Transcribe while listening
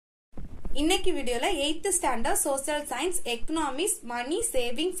இன்னைக்கு வீடியோல 8th standard social science economics money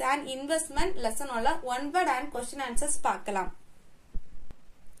savings and investment lesson உள்ள one word and question answers பார்க்கலாம்.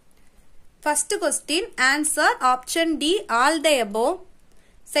 First question answer option D all the above.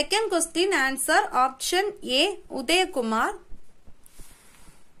 Second question answer option A Uday Kumar.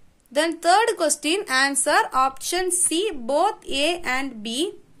 Then third question answer option C both A and B.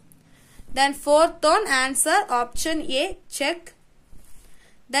 Then fourth one answer option A check.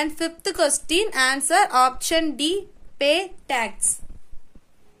 Then fifth question answer option D pay tax.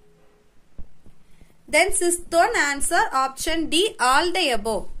 Then sixth one answer option D all the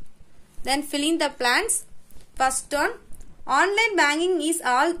above. Then fill in the blanks. First one online banking is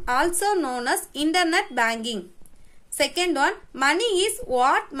also known as internet banking. Second one money is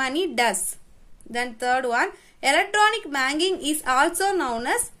what money does. Then third one electronic banking is also known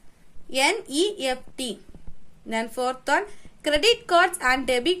as NEFT. Then fourth one credit cards and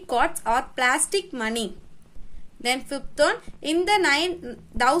debit cards are plastic money. Then fifth one in the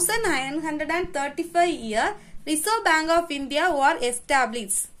 1935 year Reserve Bank of India was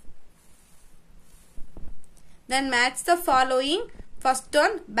established. Then match the following. First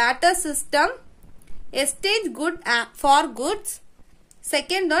one barter system, exchange good for goods.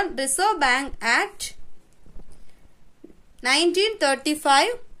 Second one Reserve Bank Act 1935.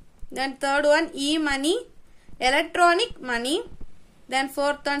 Then third one e-money, electronic money. Then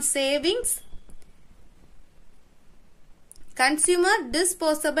fourth one savings, consumer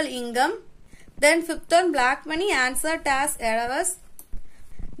disposable income. Then fifth one black money, answer as errors.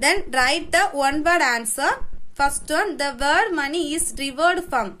 Then write the one word answer. First one the word money is derived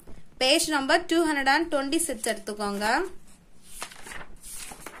from. Page number 226 எடுத்துக்கோங்க.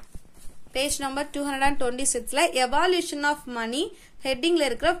 Page number 226 ல evaluation of money heading ல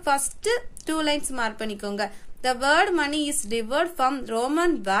இருக்கிற first two lines mark பண்ணிக்கோங்க. The word money is derived from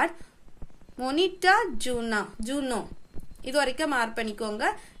Roman word moneta juno. இது வரைக்கும் mark பண்ணிக்கோங்க.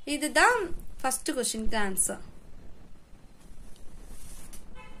 இதுதான் first question க்கு answer.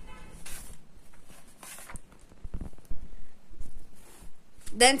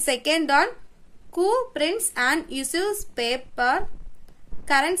 Then second one who prints and issues paper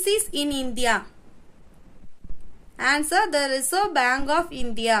currencies in India. Answer the Reserve Bank of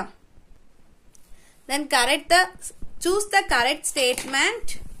India. Then choose the correct statement.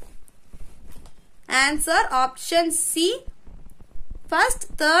 Answer option C. First,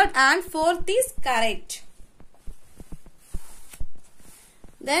 third and fourth is correct.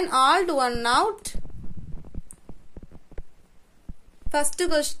 Then odd one out. First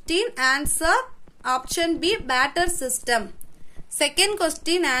question answer option B barter system. Second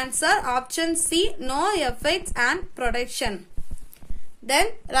question answer option C no effects and production. Then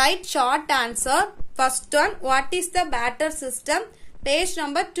write short answer. First one what is the barter system? Page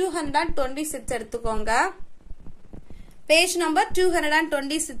number 226 எடுத்துக்கோங்க. Page number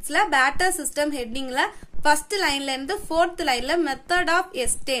 226 ல barter system heading ல first line ல இருந்து fourth line ல method of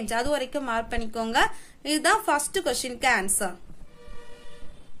exchange அது வரைக்கும் mark பண்ணிக்கோங்க. இதுதான் first question க்கு answer.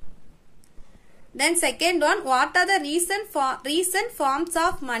 Then second one what are the recent forms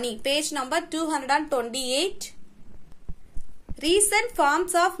of money? Page number 228. Recent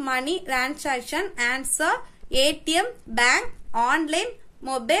forms of money transaction answer ATM, bank, online,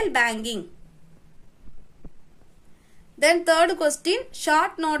 mobile banking. Then third question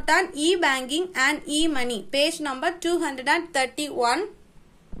short note on e-banking and e-money. Page number 231.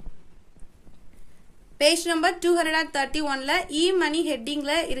 Page number 231 ல e-money heading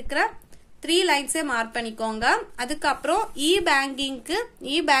ல இருக்கிற 3 lines mark பண்ணிக்கோங்க. அதுக்கு அப்புறம் e-banking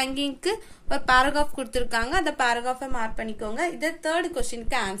ஒரு paragraph கொடுத்திருக்காங்க. அந்த paragraph mark பண்ணிக்கோங்க. இது third question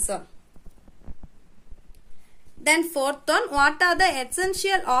க்கு answer. Then fourth one what are the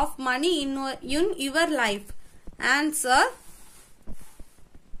essential of money in your life? Answer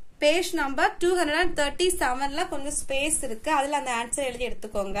page number 237 ல கொஞ்சம் ஸ்பேஸ் இருக்கு. அதுல அந்த ஆன்சர் எழுதி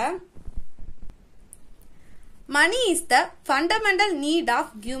எடுத்துக்கோங்க. Money is the fundamental need of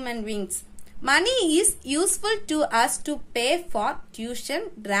human beings. Money is useful to us to pay for tuition,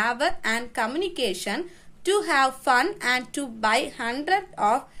 travel and communication, to have fun and to buy hundreds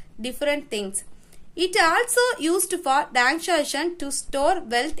of different things. It also used for transaction to store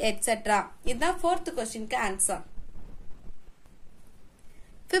wealth etc. இதுதான் fourth question க்கு answer.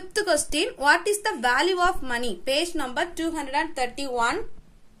 Fifth question what is the value of money? Page number 231.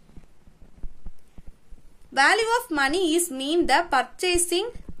 Value of money is mean the purchasing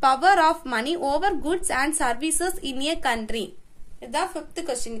power of money over goods and services in a country. இதுதான் fifth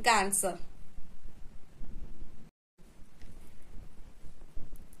question க்கு answer.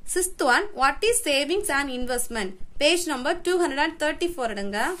 Sixth one what is savings and investment? Page number 234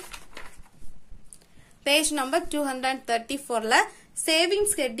 எடுங்க. Page number 234ல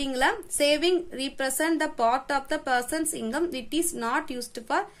savings headingல saving represent the part of the person's income which is not used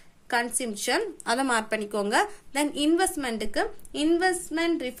for consumption அத mark பண்ணிக்கோங்க. then investmentக்கு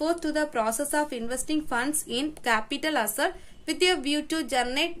investment refers to the process of investing funds in capital asset with a view to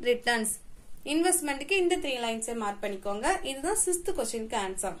generate returns. investmentக்கு இந்த 3 lines mark பண்ணிக்கோங்க. இதுதான் 6th questionக்கு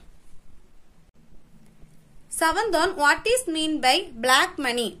answer. 7th one, what is mean by black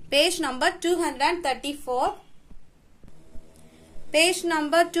money? Page number 234. Page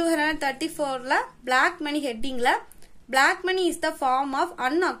number 234ல black money headingல black money is the form of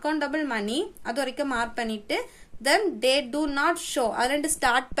unaccountable money அது வரைக்கும் mark பண்ணிட்டு then they do not show அது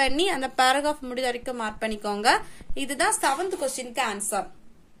start பண்ணி அந்த paragraph முடிய வரைக்கும் mark பண்ணிக்கோங்க. இதுதான் 7th questionக்கு answer.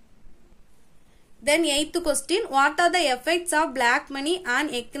 then 8th question, what are the effects of black money on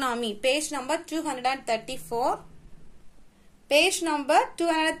economy? Page number 234. Page number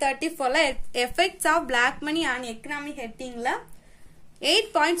 234ல effects of black money on economy headingல 8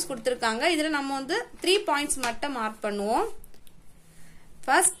 points கொடுத்திருக்காங்க. இதுல நம்ம வந்து 3 points மட்டும் மார்க் பண்ணுவோம்.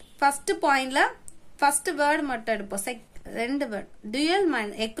 first pointல first word மட்டும் எடுப்போம். ரெண்டு word dual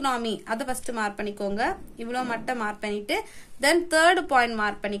economy அத first மார்க் பண்ணிக்கோங்க. இவ்வளவு மட்டும் மார்க் பண்ணிட்டு then third point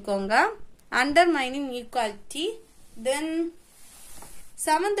மார்க் பண்ணிக்கோங்க. undermining equality. then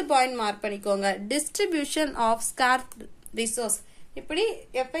 7th point mark பண்ணிக்கோங்க. distribution of scarce resource. இப்படி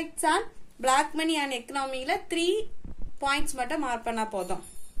effects on black money and economyல 3 points மட்டும் மார்க் பண்ணா போதும்.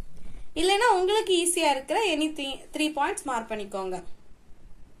 இல்லனா உங்களுக்கு ஈஸியா இருக்கிற any 3 points மார்க் பண்ணிக்கோங்க.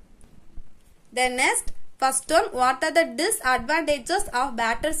 then next first one, what are the disadvantages of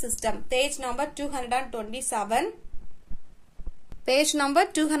barter system? Page number 227. Page number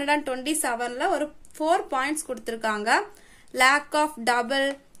 227ல ஒரு 4 points கொடுத்திருக்காங்க. lack of double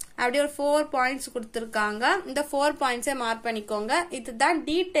அப்படி ஒரு 4 points கொடுத்திருக்காங்க. இந்த 4 points மார்க் பண்ணிக்கோங்க. இதுதான்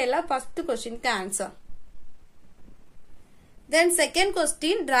டீடைலா first questionக்கு answer. then second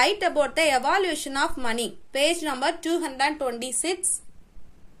question, write about the evaluation of money. Page number 226.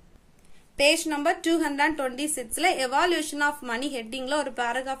 Page number 226ல evaluation of money headingல ஒரு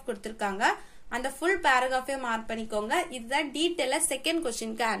paragraph கொடுத்திருக்காங்க. அந்த full paragraph மார்க் பண்ணிக்கோங்க. இதுதான் டீடைலா second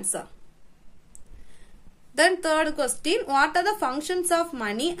questionக்கு answer. then third question, what are the functions of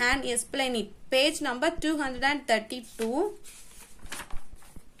money and explain it? Page number 232.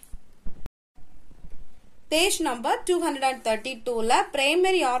 Page number 232ல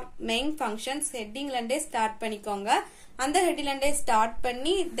primary or main functions headingல இருந்தே start பண்ணிக்கோங்க. அந்த headingல இருந்தே start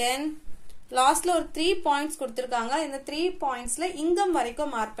பண்ணி then லாஸ்ட்ல ஒரு 3 points கொடுத்திருக்காங்க. இந்த 3 pointsல income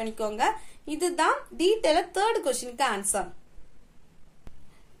வரைக்கும் மார்க் பண்ணிக்கோங்க. இதுதான் டீடைலா third questionக்கு answer.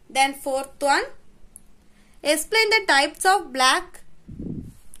 then fourth one, explain the types of black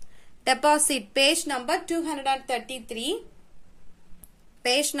deposit. Page number 233.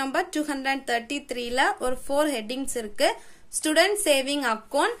 Page number 233ல ஒரு 4 headings இருக்கு. student saving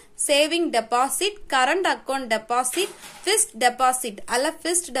account, saving deposit, current account deposit, fixed deposit. அல்ல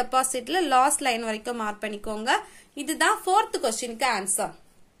fixed depositல last line வரைக்கும் mark பண்ணிக்கோங்க. இதுதான் 4th questionக்கு answer.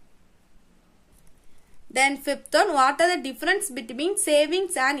 then fifth one, what are the difference between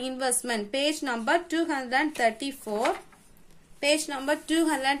savings and investment? Page number 234. Page number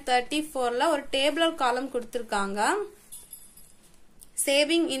 234ல ஒரு tabular column கொடுத்திருக்காங்க.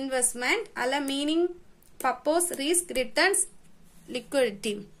 saving, investment அல்ல meaning, purpose, risk, returns,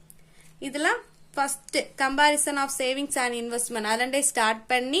 liquidity. இதெல்லாம் first comparison of savings and investment அதண்டே start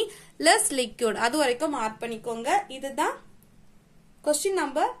பண்ணி less liquid அது வரைக்கும் mark பண்ணிக்கோங்க. இதுதான் question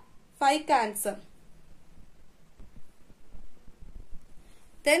number 5க்கு answer.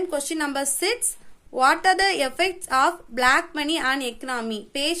 then question number 6, what are the effects of black money on economy?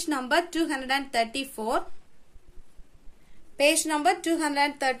 Page number 234. Page number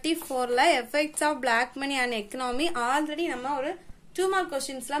 234ல effects of black money on economy already நம்ம ஒரு 2 mark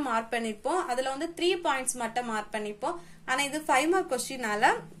questionsல mark பண்ணிருப்போம். அதுல வந்து 3 points மட்டும் மார்க் பண்ணிருப்போம். ஆனா இது 5 mark questionனால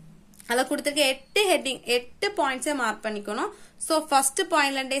அதுல கொடுத்திருக்க 8 heading 8 points மார்க் பண்ணிக்கணும். so first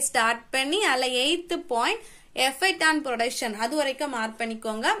pointல இருந்தே ஸ்டார்ட் பண்ணி அதுல 8th point effect on production அது வரைக்கும் மார்க்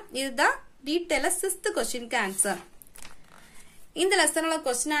பண்ணிக்கோங்க. இதுதான் டீடைலா 6th questionக்கு ஆன்சர். இந்த லெசனோட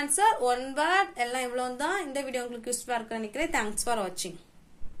क्वेश्चन ஆன்சர் 1 word எல்லாம் இவ்வளவுதான். இந்த வீடியோ உங்களுக்கு யூஸ்ஃபுல்லா இருக்குன்னு நினைக்கிறேன். Thanks for watching.